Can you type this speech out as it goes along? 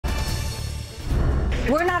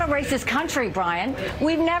We're not a racist country, Brian.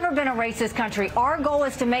 We've never been a racist country. Our goal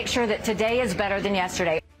is to make sure that today is better than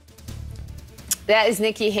yesterday. That is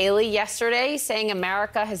Nikki Haley yesterday saying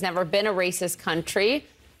America has never been a racist country.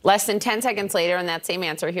 Less than 10 seconds later, in that same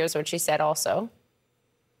answer, here's what she said also.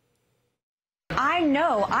 I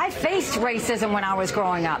know I faced racism when I was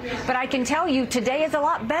growing up, but I can tell you today is a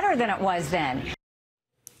lot better than it was then.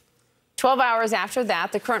 12 hours after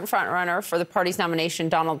that, the current frontrunner for the party's nomination,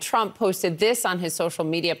 Donald Trump, posted this on his social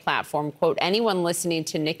media platform, quote, anyone listening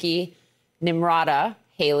to Nikki Nimarata,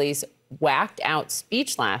 Haley's whacked out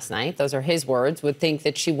speech last night, those are his words, would think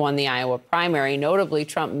that she won the Iowa primary. Notably,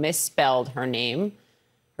 Trump misspelled her name,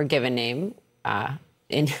 her given name,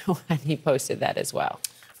 and he posted that as well.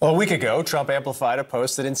 Well, a week ago, Trump amplified a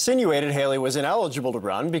post that insinuated Haley was ineligible to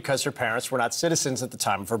run because her parents were not citizens at the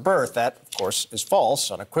time of her birth. That, of course, is false.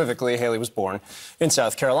 Unequivocally, Haley was born in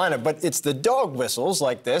South Carolina. But it's the dog whistles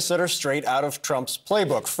like this that are straight out of Trump's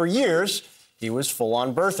playbook. For years, he was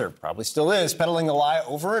full-on birther, probably still is, peddling the lie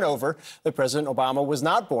over and over that President Obama was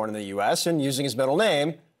not born in the U.S. and using his middle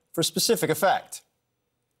name for specific effect.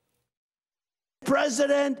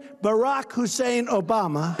 President Barack Hussein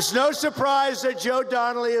Obama. It's no surprise that Joe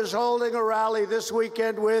Donnelly is holding a rally this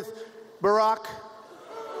weekend with Barack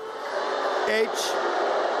H.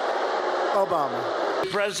 Obama.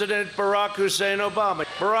 President Barack Hussein Obama.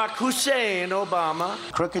 Barack Hussein Obama.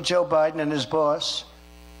 Crooked Joe Biden and his boss,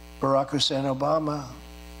 Barack Hussein Obama,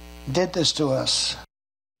 did this to us.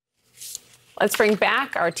 Let's bring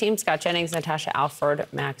back our team, Scott Jennings, Natasha Alford,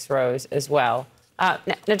 Max Rose as well.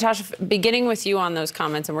 Natasha, beginning with you on those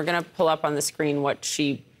comments, and we're going to pull up on the screen what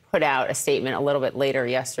she put out, a statement a little bit later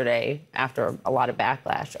yesterday after a lot of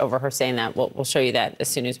backlash over her saying that. We'll show you that as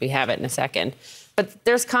soon as we have it in a second. But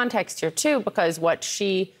there's context here, too, because what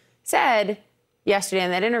she said yesterday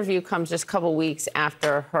in that interview comes just a couple weeks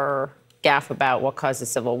after her gaffe about what caused the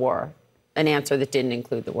Civil War, an answer that didn't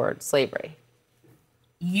include the word slavery.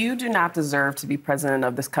 You do not deserve to be president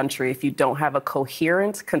of this country if you don't have a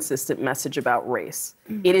coherent, consistent message about race.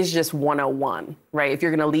 It is just 101, right? If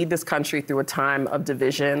you're going to lead this country through a time of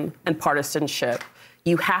division and partisanship,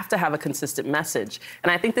 you have to have a consistent message.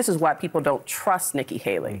 And I think this is why people don't trust Nikki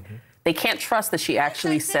Haley. They can't trust that she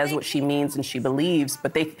actually says what she means and she believes,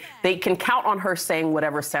 but they can count on her saying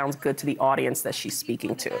whatever sounds good to the audience that she's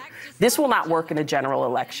speaking to. This will not work in a general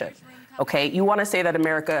election. Okay, you want to say that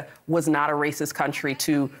America was not a racist country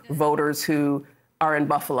to voters who are in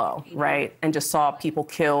Buffalo, right, and just saw people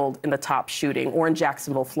killed in the top shooting, or in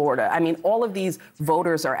Jacksonville, Florida. I mean, all of these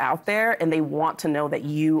voters are out there, and they want to know that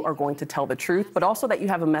you are going to tell the truth, but also that you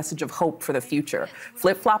have a message of hope for the future.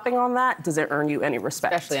 Flip-flopping on that doesn't earn you any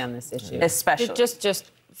respect. Especially on this issue. Especially.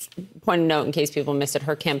 Just point a note in case people missed it.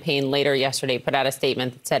 Her campaign later yesterday put out a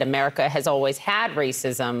statement that said America has always had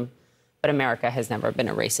racism, but America has never been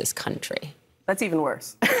a racist country. That's even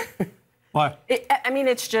worse. Why? I mean,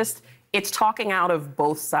 it's talking out of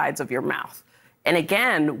both sides of your mouth. And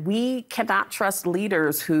again, we cannot trust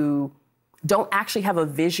leaders who don't actually have a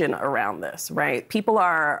vision around this, right? People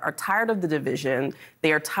are tired of the division.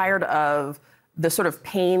 They are tired of the sort of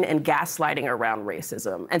pain and gaslighting around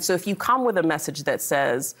racism. And so if you come with a message that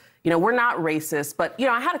says, you know, we're not racist, but, you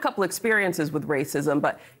know, I had a couple experiences with racism,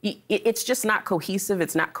 but it's just not cohesive,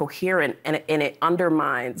 it's not coherent, and it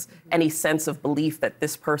undermines any sense of belief that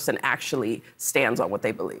this person actually stands on what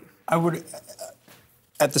they believe. I would,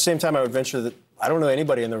 at the same time, I would venture that I don't know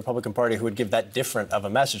anybody in the Republican Party who would give that different of a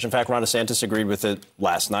message. In fact, Ron DeSantis agreed with it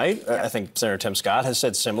last night. Yeah. I think Senator Tim Scott has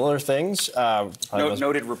said similar things.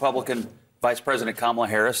 Noted Republican Vice President Kamala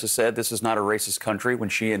Harris has said this is not a racist country when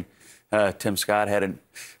she and Tim Scott had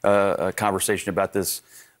a conversation about this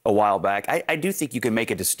a while back. I do think you can make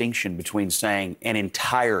a distinction between saying an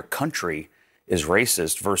entire country is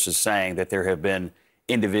racist versus saying that there have been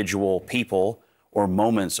individual people or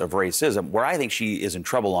moments of racism. Where I think she is in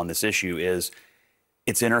trouble on this issue is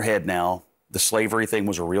it's in her head now. The slavery thing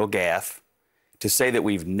was a real gaffe. To say that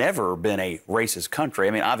we've never been a racist country,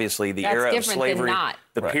 I mean, obviously the era of slavery,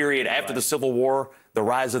 the period after the Civil War, the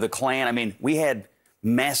rise of the Klan, I mean, we had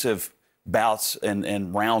massive bouts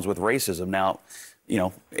and rounds with racism. Now, you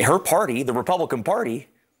know, her party, the Republican Party,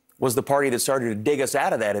 was the party that started to dig us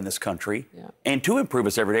out of that in this country and to improve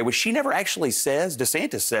us every day, which she never actually says.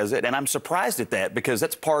 DeSantis says it, and I'm surprised at that because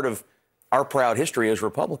that's part of our proud history as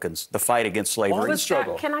Republicans, the fight against slavery and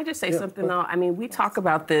struggle. Can I just say something, though? I mean, we talk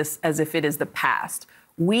about this as if it is the past.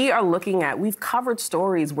 We've covered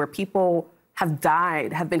stories where people have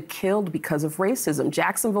died, have been killed because of racism.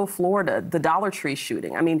 Jacksonville, Florida, the Dollar Tree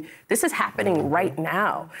shooting. I mean, this is happening right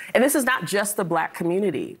now. And this is not just the Black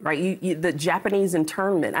community, right? The Japanese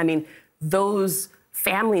internment. I mean, those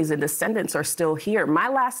families and descendants are still here. My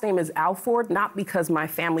last name is Alford, not because my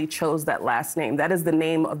family chose that last name. That is the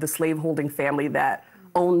name of the slaveholding family that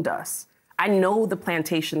owned us. I know the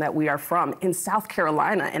plantation that we are from in South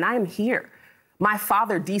Carolina, and I am here. My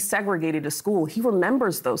father desegregated a school. He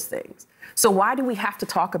remembers those things. So why do we have to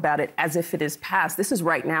talk about it as if it is past? This is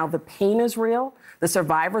right now. The pain is real. The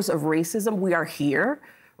survivors of racism, we are here,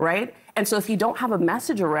 right? And so if you don't have a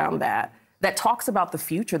message around that, that talks about the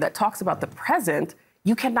future, that talks about the present,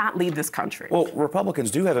 you cannot lead this country. Well, Republicans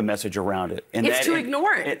do have a message around it. And it's to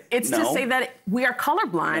ignore it. It's to say that we are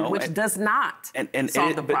colorblind, which does not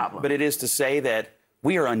solve the problem. But it is to say that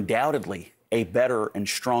we are undoubtedly a better and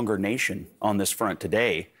stronger nation on this front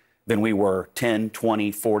today than we were 10,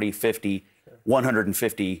 20, 40, 50,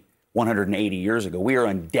 150, 180 years ago. We are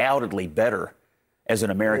undoubtedly better as an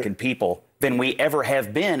American people than we ever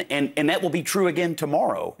have been, and that will be true again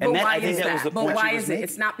tomorrow. And but that, why I think is that that? was the But point why she was is it? making.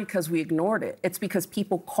 It's not because we ignored it. It's because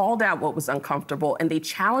people called out what was uncomfortable and they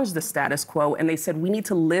challenged the status quo and they said we need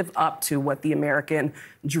to live up to what the American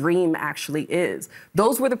dream actually is.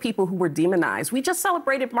 Those were the people who were demonized. We just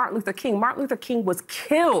celebrated Martin Luther King. Martin Luther King was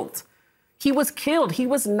killed. He was killed. He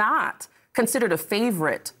was not considered a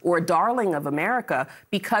favorite or a darling of America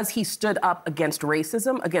because he stood up against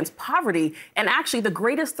racism, against poverty. And actually, the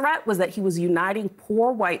greatest threat was that he was uniting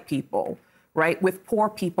poor white people, right, with poor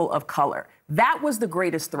people of color. That was the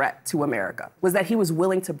greatest threat to America, was that he was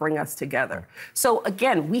willing to bring us together. So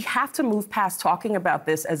again, we have to move past talking about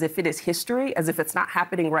this as if it is history, as if it's not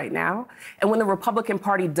happening right now. And when the Republican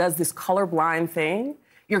Party does this colorblind thing,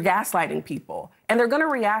 you're gaslighting people. And they're going to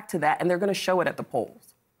react to that, and they're going to show it at the polls.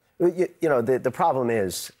 You know, the problem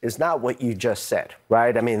is not what you just said,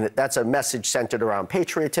 right? I mean, that's a message centered around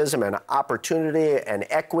patriotism and opportunity and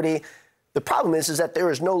equity. The problem is that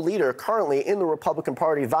there is no leader currently in the Republican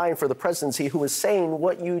Party vying for the presidency who is saying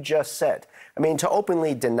what you just said. I mean, to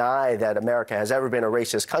openly deny that America has ever been a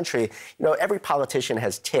racist country, you know, every politician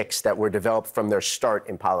has tics that were developed from their start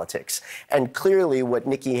in politics. And clearly what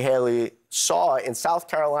Nikki Haley saw in South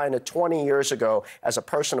Carolina 20 years ago as a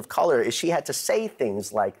person of color is she had to say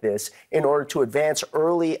things like this in order to advance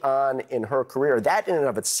early on in her career. That in and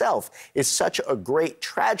of itself is such a great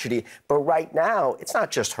tragedy. But right now, it's not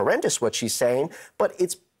just horrendous what she's saying, but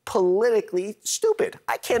it's politically stupid.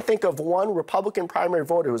 I can't think of one Republican primary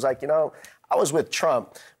voter who's like, you know, I was with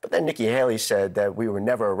Trump, but then Nikki Haley said that we were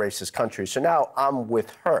never a racist country, so now I'm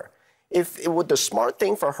with her. The smart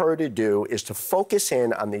thing for her to do is to focus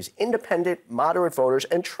in on these independent, moderate voters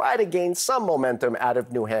and try to gain some momentum out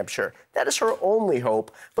of New Hampshire. That is her only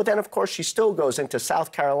hope. But then, of course, she still goes into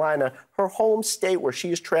South Carolina, her home state, where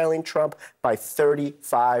she is trailing Trump by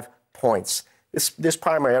 35 points. This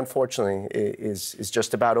primary, unfortunately, is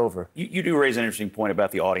just about over. You do raise an interesting point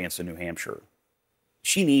about the audience in New Hampshire.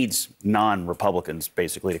 She needs non-Republicans,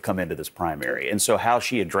 basically, to come into this primary. And so how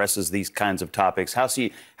she addresses these kinds of topics, how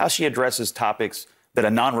she addresses topics that a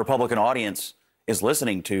non-Republican audience is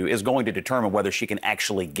listening to is going to determine whether she can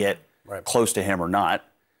actually get close to him or not.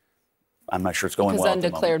 I'm not sure it's going well at the moment.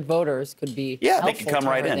 Because undeclared voters could be they can come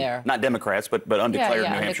right in. there. Not Democrats, but undeclared New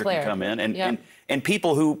Hampshire can come in. And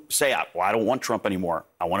people who say, well, I don't want Trump anymore.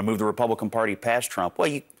 I want to move the Republican Party past Trump. Well,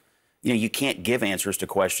 you can't give answers to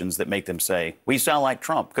questions that make them say, we sound like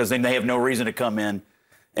Trump, because then they have no reason to come in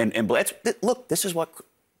and look, this is what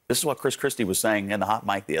Chris Christie was saying in the hot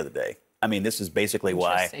mic the other day. I mean, this is basically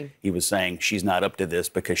why he was saying she's not up to this,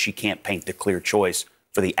 because she can't paint the clear choice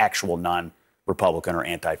for the actual non-Republican or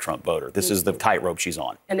anti-Trump voter. This is the tightrope she's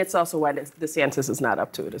on. And it's also why DeSantis is not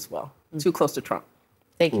up to it as well. Too close to Trump.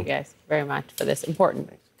 Thank you guys very much for this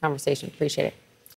important conversation. Appreciate it.